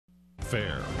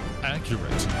Fair,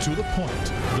 accurate, to the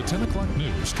point. The 10 o'clock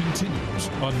news continues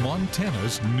on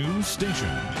Montana's news station.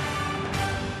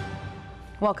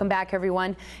 Welcome back,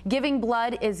 everyone. Giving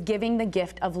blood is giving the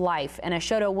gift of life, and a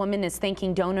Shoto woman is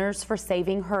thanking donors for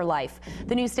saving her life.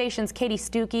 The news station's Katie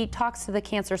Stuckey talks to the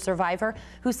cancer survivor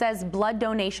who says blood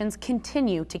donations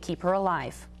continue to keep her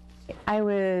alive. I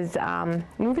was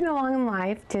moving along in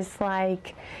life just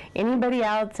like anybody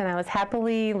else, and I was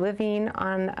happily living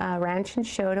on a ranch in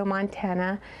Shoto,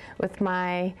 Montana with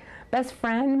my best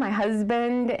friend, my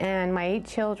husband, and my 8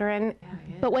 children.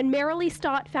 But when Marilee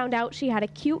Stott found out she had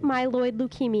acute myeloid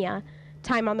leukemia,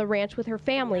 time on the ranch with her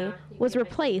family was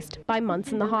replaced by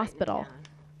months in the hospital.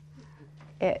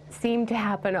 It seemed to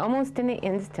happen almost in an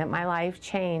instant. My life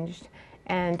changed,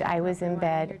 and I was in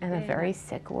bed and a very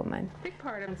sick woman.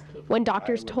 When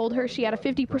doctors told her she had a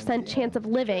 50% chance of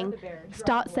living,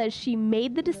 Stott says she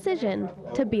made the decision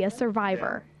to be a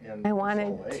survivor. I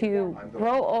wanted to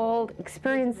grow old,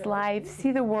 experience life,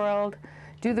 see the world,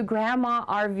 do the grandma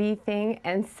RV thing,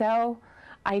 and so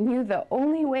I knew the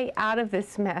only way out of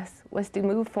this mess was to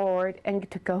move forward and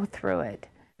to go through it.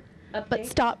 But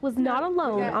Stott was not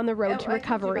alone on the road to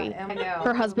recovery.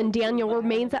 Her husband Daniel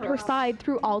remains at her side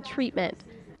through all treatment.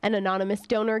 An anonymous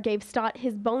donor gave Stott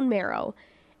his bone marrow.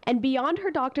 And beyond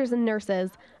her doctors and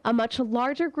nurses, a much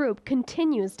larger group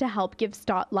continues to help give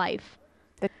Stott life.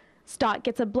 Stott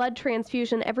gets a blood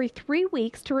transfusion every 3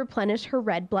 weeks to replenish her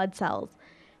red blood cells.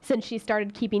 Since she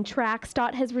started keeping track,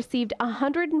 Stott has received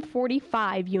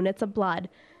 145 units of blood,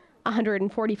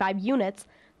 145 units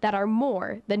that are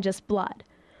more than just blood.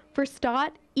 For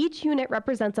Stott, each unit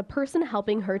represents a person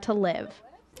helping her to live.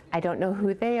 I don't know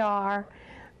who they are,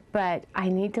 but I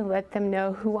need to let them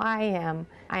know who I am.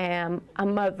 I am a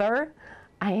mother,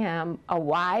 I am a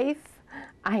wife,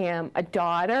 I am a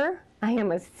daughter, I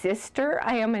am a sister,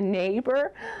 I am a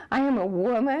neighbor, I am a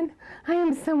woman, I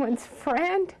am someone's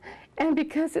friend, and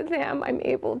because of them, I'm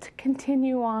able to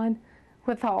continue on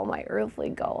with all my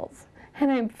earthly goals,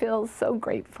 and I feel so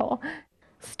grateful.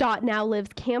 Stott now lives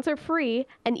cancer-free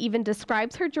and even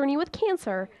describes her journey with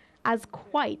cancer as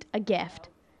quite a gift.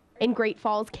 In Great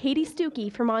Falls, Katie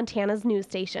Stuckey for Montana's news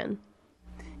station.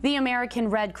 The American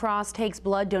Red Cross takes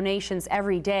blood donations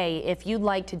every day. If you'd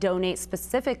like to donate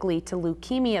specifically to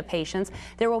leukemia patients,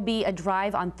 there will be a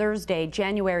drive on Thursday,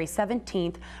 January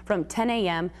 17th from 10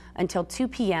 a.m. until 2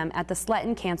 p.m. at the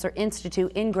Sletton Cancer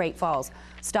Institute in Great Falls.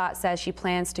 Stott says she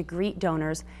plans to greet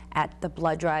donors at the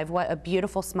blood drive. What a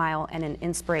beautiful smile and an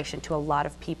inspiration to a lot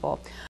of people.